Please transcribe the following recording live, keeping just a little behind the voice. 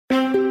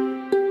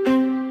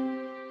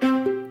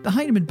The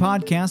Heinemann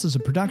Podcast is a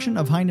production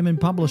of Heinemann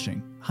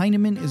Publishing.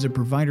 Heinemann is a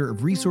provider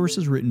of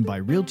resources written by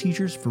real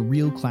teachers for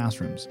real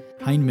classrooms.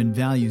 Heinemann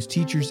values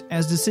teachers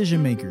as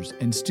decision makers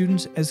and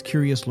students as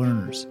curious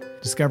learners.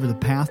 Discover the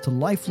path to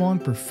lifelong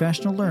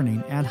professional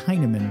learning at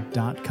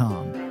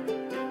Heinemann.com.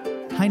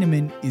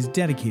 Heinemann is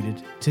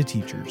dedicated to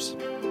teachers.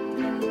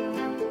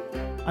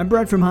 I'm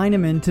Brett from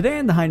Heinemann. Today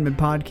on the Heinemann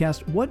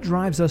Podcast, what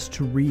drives us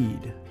to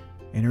read?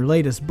 In her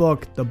latest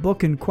book, The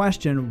Book in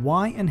Question,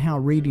 Why and How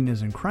Reading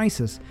is in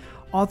Crisis,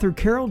 author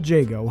Carol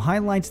Jago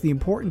highlights the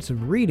importance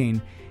of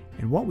reading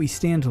and what we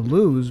stand to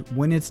lose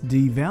when it's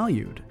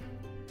devalued.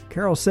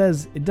 Carol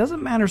says it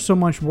doesn't matter so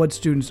much what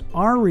students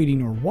are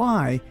reading or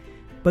why,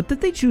 but that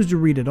they choose to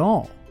read at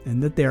all,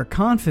 and that they are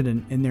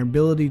confident in their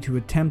ability to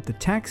attempt the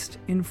text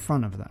in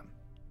front of them.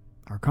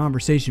 Our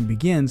conversation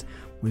begins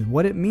with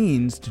what it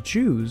means to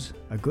choose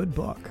a good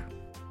book.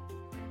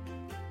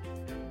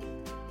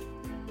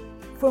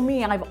 For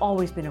me, I've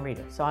always been a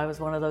reader. So I was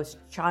one of those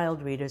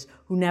child readers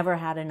who never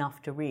had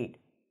enough to read.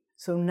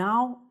 So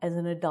now, as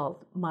an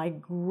adult, my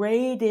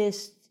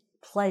greatest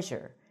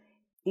pleasure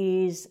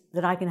is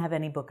that I can have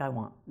any book I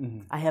want.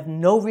 Mm-hmm. I have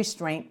no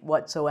restraint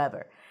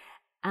whatsoever.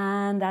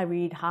 And I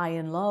read high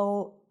and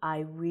low.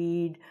 I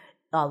read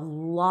a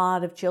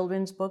lot of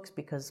children's books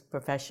because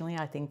professionally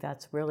I think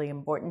that's really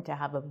important to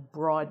have a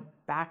broad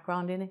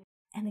background in it.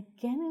 And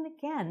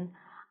again,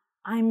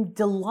 I'm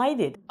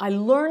delighted. I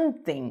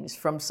learned things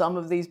from some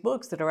of these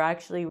books that are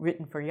actually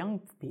written for young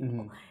people.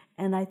 Mm-hmm.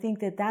 And I think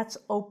that that's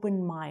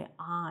opened my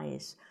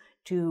eyes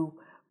to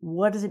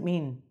what does it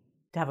mean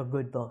to have a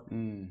good book.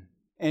 Mm.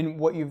 And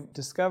what you've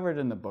discovered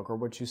in the book, or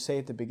what you say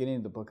at the beginning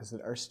of the book, is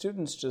that our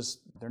students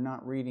they're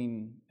not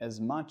reading as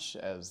much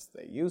as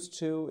they used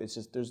to. It's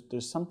just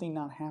there's something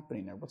not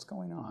happening there. What's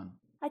going on?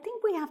 I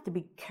think we have to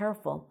be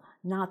careful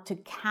not to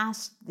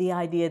cast the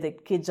idea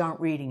that kids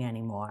aren't reading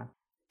anymore.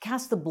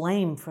 Cast the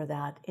blame for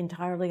that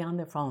entirely on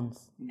their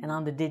phones and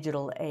on the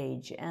digital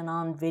age and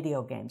on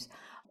video games.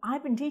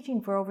 I've been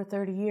teaching for over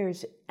 30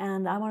 years,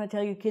 and I want to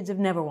tell you, kids have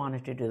never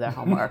wanted to do their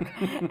homework.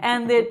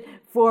 And that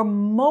for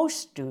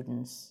most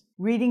students,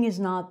 reading is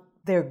not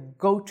their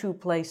go-to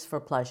place for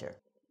pleasure.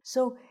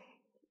 So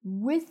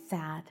with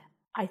that,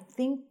 I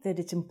think that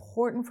it's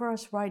important for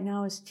us right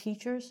now as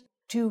teachers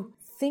to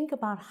think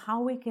about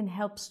how we can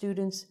help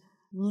students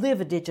live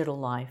a digital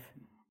life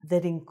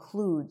that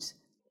includes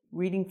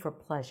reading for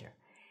pleasure.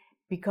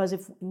 Because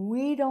if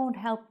we don't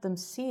help them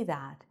see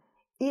that,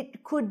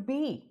 it could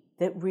be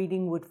that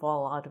reading would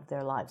fall out of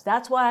their lives.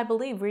 That's why I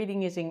believe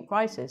reading is in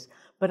crisis,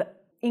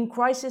 but in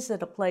crisis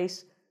at a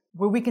place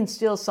where we can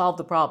still solve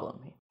the problem.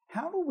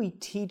 How do we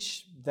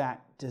teach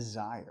that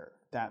desire,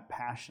 that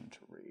passion to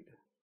read?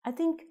 I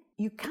think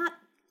you can't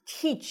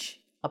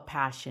teach a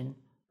passion,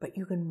 but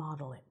you can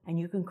model it. And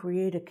you can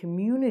create a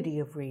community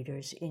of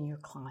readers in your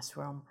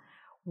classroom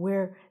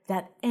where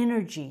that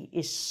energy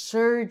is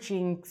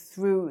surging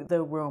through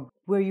the room,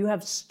 where you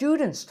have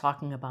students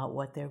talking about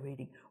what they're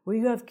reading, where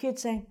you have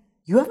kids saying,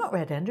 "You haven't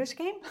read Ender's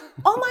Game?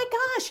 Oh my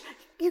gosh,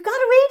 you got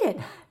to read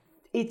it."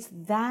 It's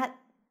that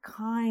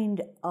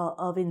kind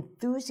of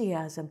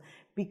enthusiasm,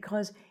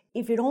 because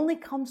if it only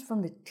comes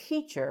from the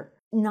teacher,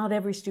 not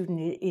every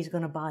student is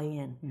going to buy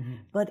in. Mm-hmm.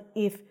 But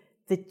if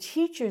the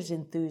teacher's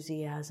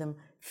enthusiasm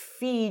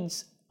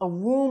feeds a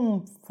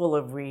room full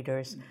of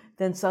readers,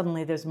 then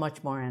suddenly there's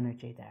much more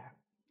energy there.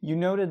 You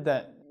noted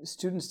that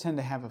students tend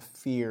to have a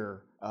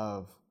fear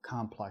of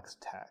complex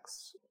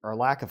texts, or a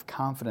lack of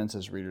confidence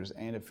as readers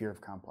and a fear of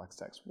complex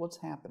texts. What's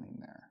happening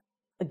there?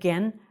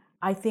 Again,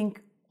 I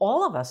think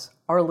all of us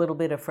are a little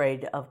bit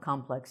afraid of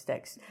complex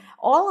texts.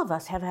 All of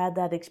us have had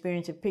that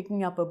experience of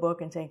picking up a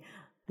book and saying,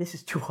 "This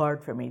is too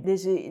hard for me.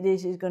 This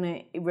is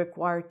going to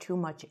require too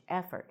much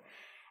effort."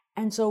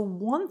 And so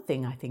one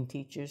thing I think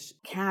teachers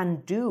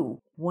can do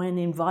when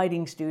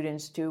inviting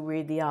students to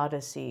read The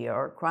Odyssey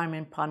or Crime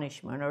and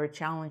Punishment or a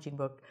challenging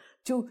book,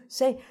 to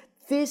say,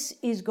 this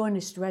is going to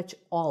stretch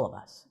all of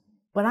us,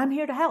 but I'm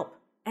here to help,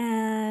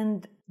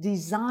 and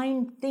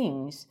design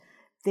things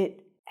that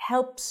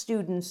help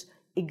students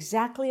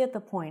exactly at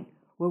the point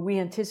where we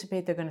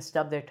anticipate they're going to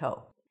stub their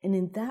toe. And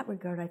in that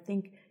regard, I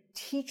think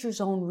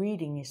teachers' own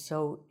reading is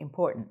so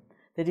important,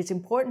 that it's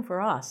important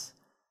for us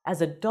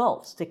as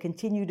adults to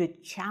continue to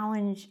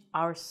challenge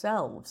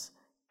ourselves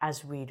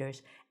as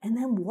readers, and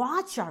then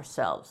watch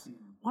ourselves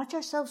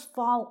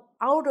fall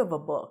out of a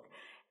book,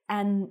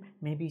 and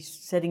maybe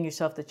setting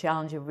yourself the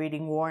challenge of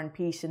reading War and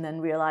Peace, and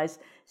then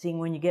realizing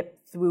when you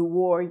get through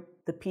war,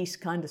 the peace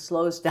kind of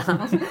slows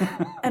down,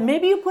 and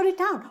maybe you put it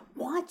down.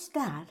 Watch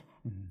that,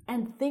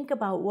 and think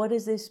about, what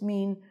does this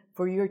mean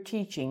for your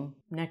teaching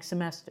next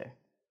semester?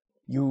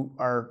 You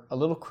are a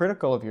little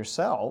critical of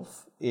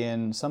yourself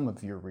in some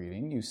of your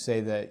reading. You say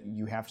that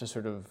you have to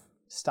sort of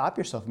stop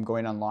yourself from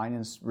going online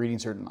and reading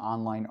certain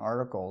online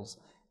articles,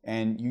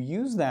 and you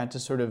use that to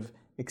sort of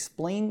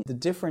explain the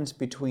difference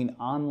between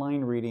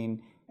online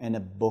reading and a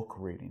book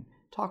reading.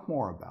 Talk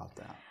more about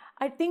that.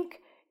 I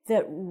think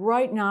that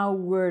right now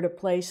we're at a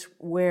place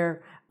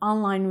where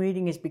online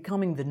reading is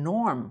becoming the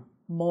norm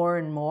more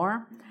and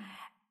more.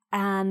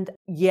 And And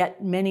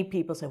yet many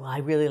people say, well, I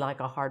really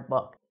like a hard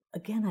book.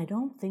 Again, I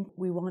don't think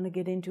we want to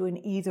get into an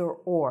either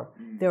or.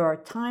 There are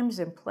times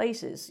and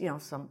places,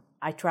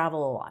 I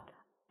travel a lot.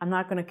 I'm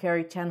not going to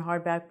carry 10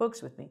 hardback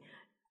books with me.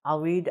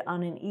 I'll read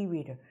on an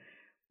e-reader.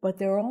 But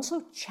there are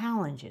also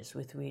challenges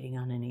with reading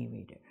on an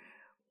e-reader.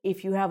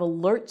 If you have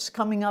alerts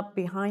coming up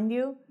behind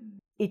you,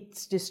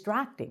 it's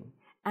distracting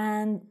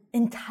and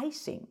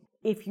enticing.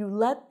 If you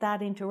let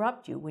that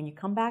interrupt you, when you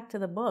come back to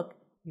the book,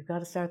 you've got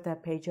to start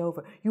that page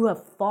over. You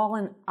have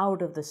fallen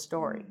out of the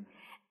story.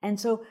 And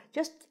so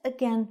just,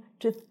 again,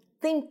 to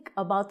think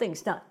about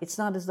things. Now, it's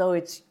not as though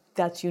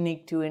that's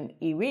unique to an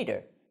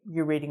e-reader.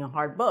 You're reading a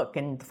hard book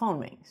and the phone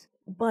rings.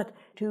 But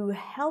to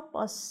help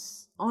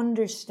us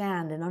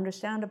understand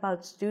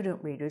about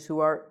student readers who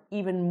are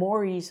even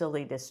more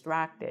easily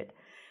distracted,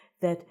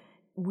 that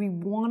we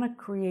want to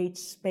create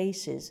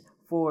spaces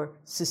for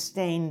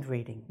sustained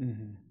reading.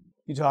 Mm-hmm.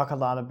 You talk a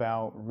lot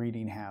about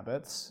reading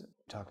habits. You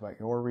talk about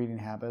your reading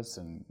habits,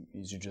 and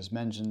as you just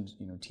mentioned,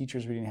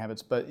 teachers' reading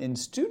habits. But in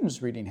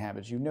students' reading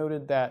habits, you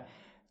noted that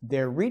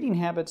their reading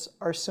habits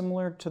are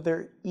similar to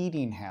their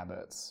eating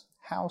habits.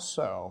 How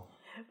so?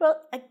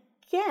 Well,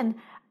 again,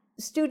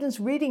 students'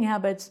 reading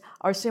habits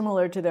are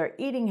similar to their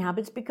eating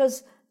habits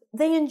because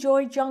they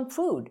enjoy junk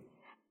food.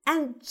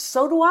 And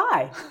so do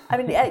I.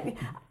 A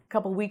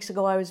couple of weeks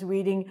ago, I was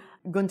reading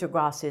Günter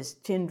Grass's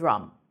Tin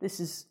Drum. This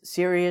is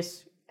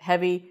serious,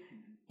 heavy,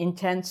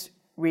 intense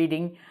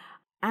reading.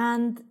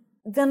 And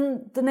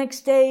then the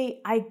next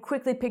day, I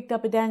quickly picked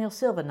up a Daniel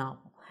Silva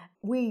novel.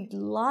 We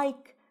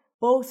like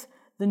both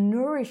the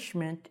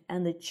nourishment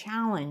and the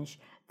challenge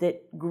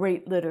that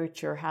great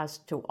literature has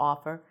to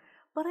offer.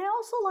 But I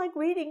also like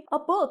reading a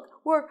book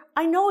where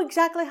I know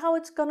exactly how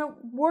it's going to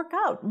work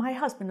out. My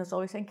husband is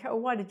always saying,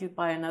 Carol, why did you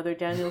buy another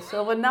Daniel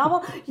Silva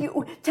novel?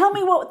 Tell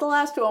me what the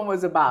last one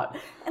was about.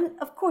 And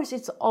of course,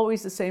 it's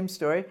always the same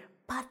story,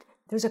 but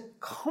there's a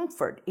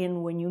comfort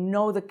in when you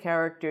know the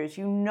characters,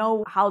 you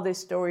know how this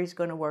story is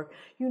going to work,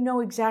 you know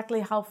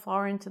exactly how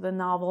far into the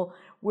novel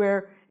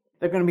where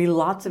there are going to be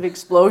lots of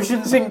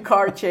explosions and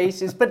car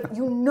chases, but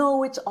you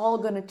know it's all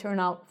going to turn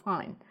out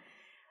fine.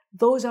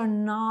 Those are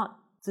not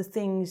the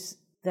things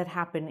that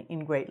happen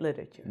in great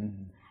literature.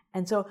 Mm-hmm.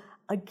 And so,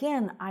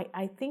 again,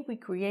 I think we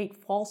create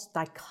false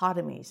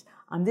dichotomies.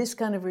 I'm this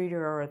kind of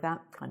reader or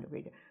that kind of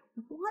reader.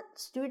 We want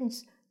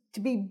students to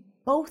be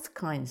both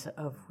kinds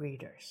of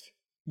readers.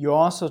 You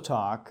also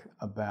talk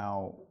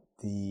about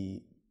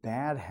the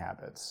bad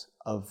habits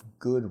of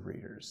good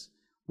readers,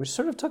 which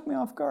sort of took me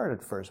off guard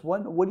at first.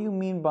 What do you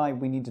mean by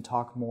we need to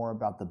talk more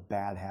about the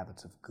bad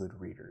habits of good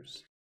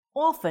readers?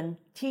 Often,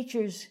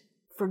 teachers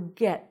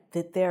forget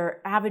that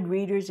their avid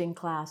readers in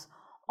class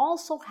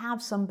also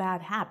have some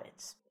bad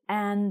habits.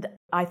 And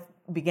I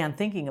began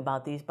thinking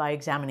about these by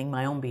examining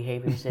my own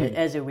behaviors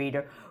as a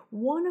reader,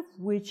 one of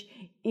which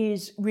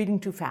is reading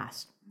too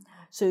fast.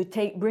 So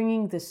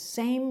bringing the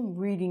same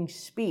reading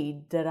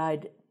speed that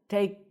I'd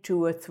take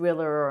to a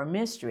thriller or a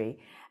mystery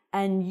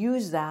and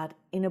use that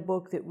in a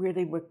book that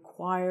really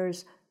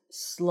requires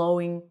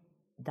slowing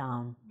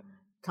down.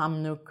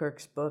 Tom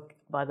Newkirk's book,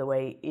 by the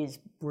way, is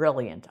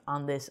brilliant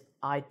on this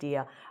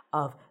idea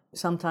of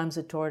sometimes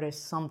a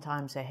tortoise,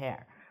 sometimes a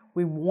hare.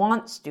 We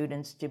want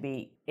students to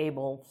be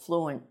able,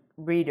 fluent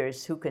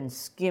readers who can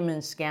skim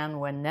and scan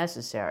when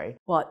necessary.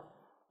 But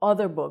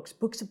other books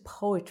of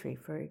poetry,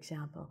 for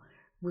example,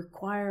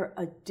 require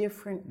a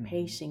different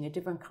pacing, a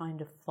different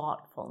kind of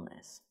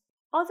thoughtfulness.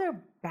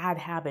 Other bad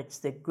habits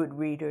that good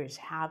readers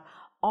have,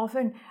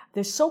 often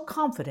they're so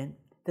confident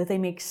that they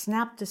make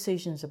snap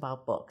decisions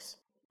about books.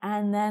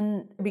 And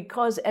then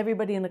because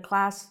everybody in the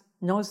class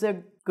knows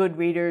they're good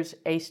readers,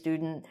 a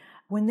student,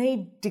 when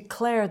they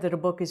declare that a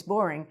book is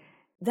boring,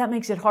 that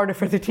makes it harder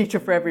for the teacher,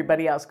 for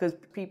everybody else, because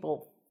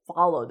people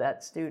follow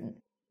that student.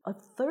 A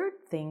third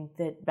thing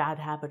that bad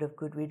habit of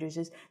good readers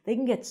is they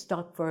can get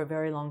stuck for a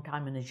very long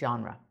time in a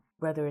genre,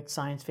 whether it's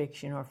science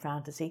fiction or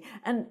fantasy.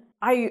 And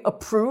I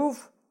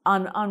approve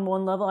on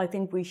one level. I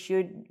think we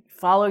should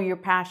follow your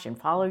passion,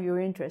 follow your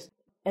interest.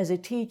 As a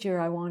teacher,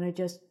 I want to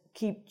just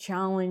keep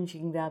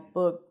challenging that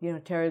book,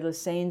 Terry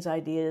Lassane's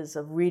ideas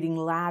of reading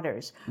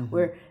ladders,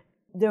 where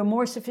there are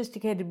more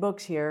sophisticated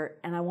books here,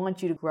 and I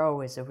want you to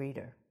grow as a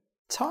reader.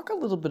 Talk a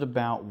little bit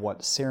about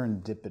what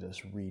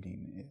serendipitous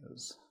reading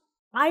is.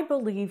 I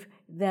believe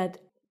that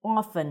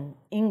often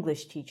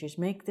English teachers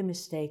make the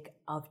mistake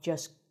of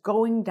just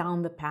going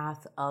down the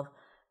path of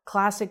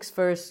classics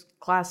first,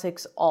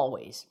 classics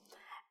always,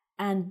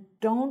 and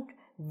don't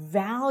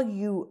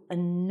value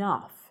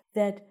enough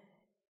that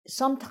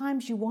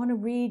sometimes you want to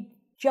read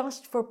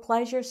just for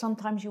pleasure,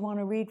 sometimes you want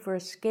to read for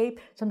escape,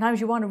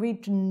 sometimes you want to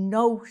read to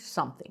know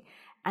something.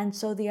 And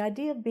so the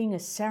idea of being a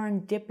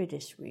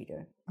serendipitous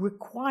reader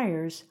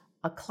requires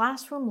a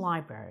classroom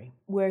library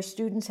where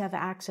students have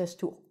access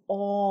to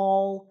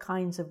all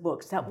kinds of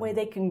books. That way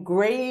they can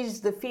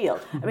graze the field.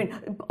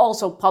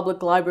 Also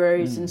public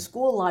libraries and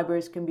school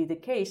libraries can be the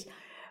case,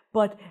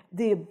 but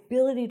the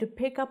ability to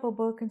pick up a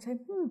book and say,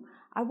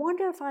 I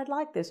wonder if I'd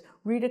like this,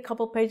 read a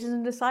couple pages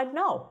and decide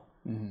no.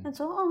 And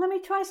so, let me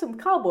try some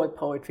cowboy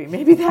poetry.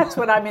 Maybe that's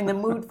what I'm in the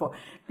mood for.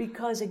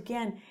 Because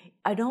again,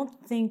 I don't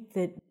think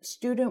that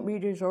student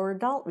readers or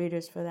adult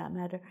readers, for that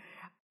matter,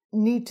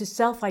 need to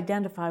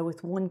self-identify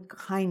with one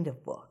kind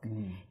of book.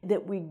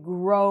 That we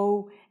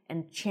grow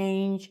and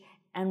change,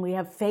 and we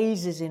have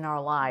phases in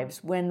our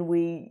lives when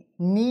we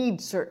need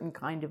certain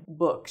kind of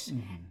books,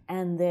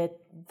 and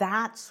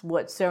that's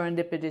what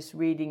serendipitous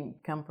reading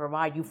can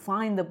provide. You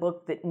find the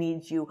book that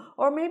needs you,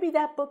 or maybe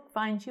that book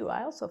finds you.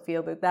 I also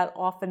feel that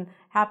often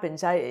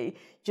happens. I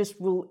just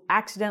will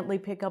accidentally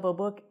pick up a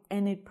book,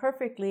 and it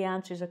perfectly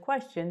answers a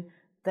question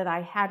that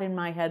I had in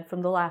my head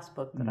from the last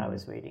book that I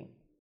was reading.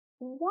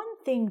 One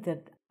thing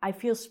that I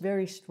feel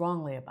very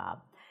strongly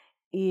about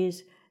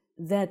is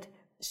that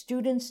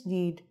students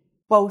need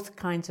both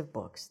kinds of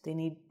books. They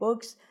need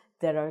books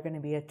that are going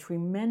to be a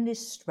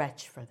tremendous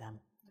stretch for them.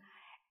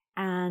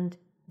 And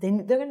they're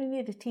going to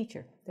need a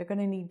teacher. They're going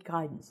to need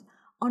guidance.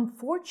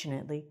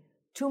 Unfortunately,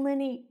 too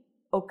many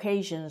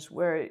occasions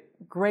where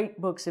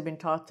great books have been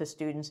taught to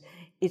students,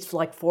 it's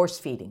like force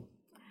feeding.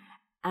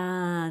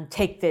 And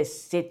take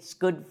this, it's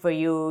good for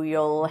you,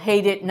 you'll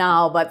hate it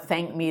now, but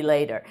thank me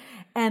later.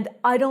 And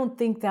I don't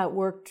think that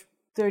worked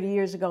 30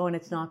 years ago, and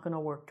it's not going to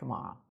work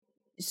tomorrow.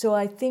 So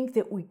I think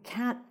that we've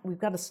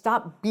got to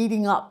stop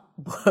beating up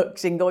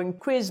books and going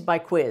quiz by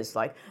quiz.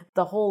 Like,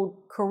 the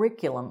whole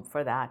curriculum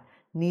for that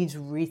needs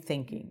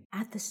rethinking.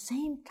 At the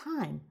same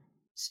time,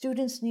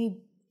 students need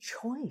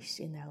choice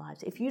in their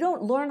lives. If you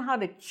don't learn how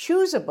to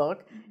choose a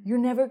book, you're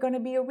never going to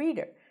be a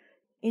reader.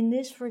 In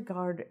this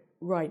regard,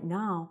 right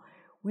now,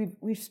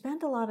 we've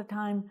spent a lot of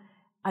time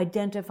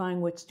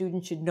identifying what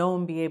students should know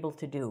and be able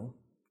to do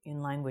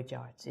in language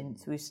arts,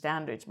 through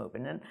standards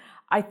movement. And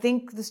I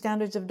think the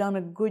standards have done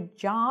a good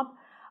job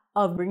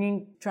of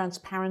bringing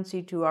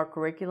transparency to our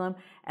curriculum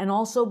and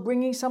also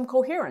bringing some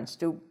coherence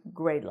to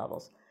grade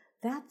levels.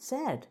 That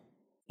said,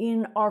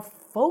 in our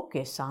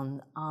focus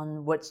on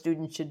what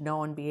students should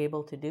know and be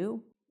able to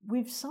do,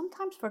 we've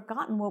sometimes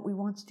forgotten what we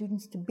want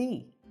students to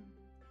be.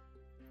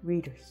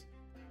 Readers.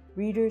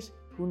 Readers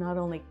who not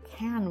only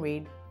can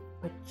read,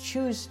 but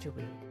choose to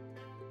read.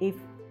 If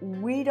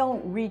we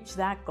don't reach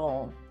that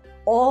goal,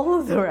 all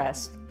of the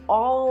rest,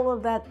 all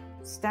of that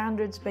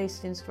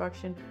standards-based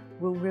instruction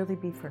will really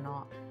be for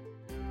naught.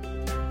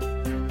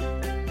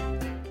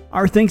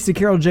 Our thanks to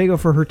Carol Jago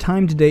for her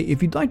time today.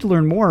 If you'd like to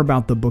learn more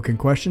about the book in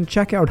question,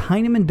 check out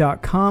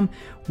Heinemann.com,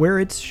 where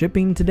it's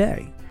shipping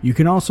today. You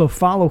can also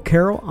follow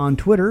Carol on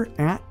Twitter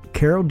at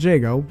Carol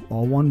Jago,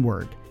 all one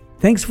word.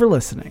 Thanks for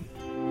listening.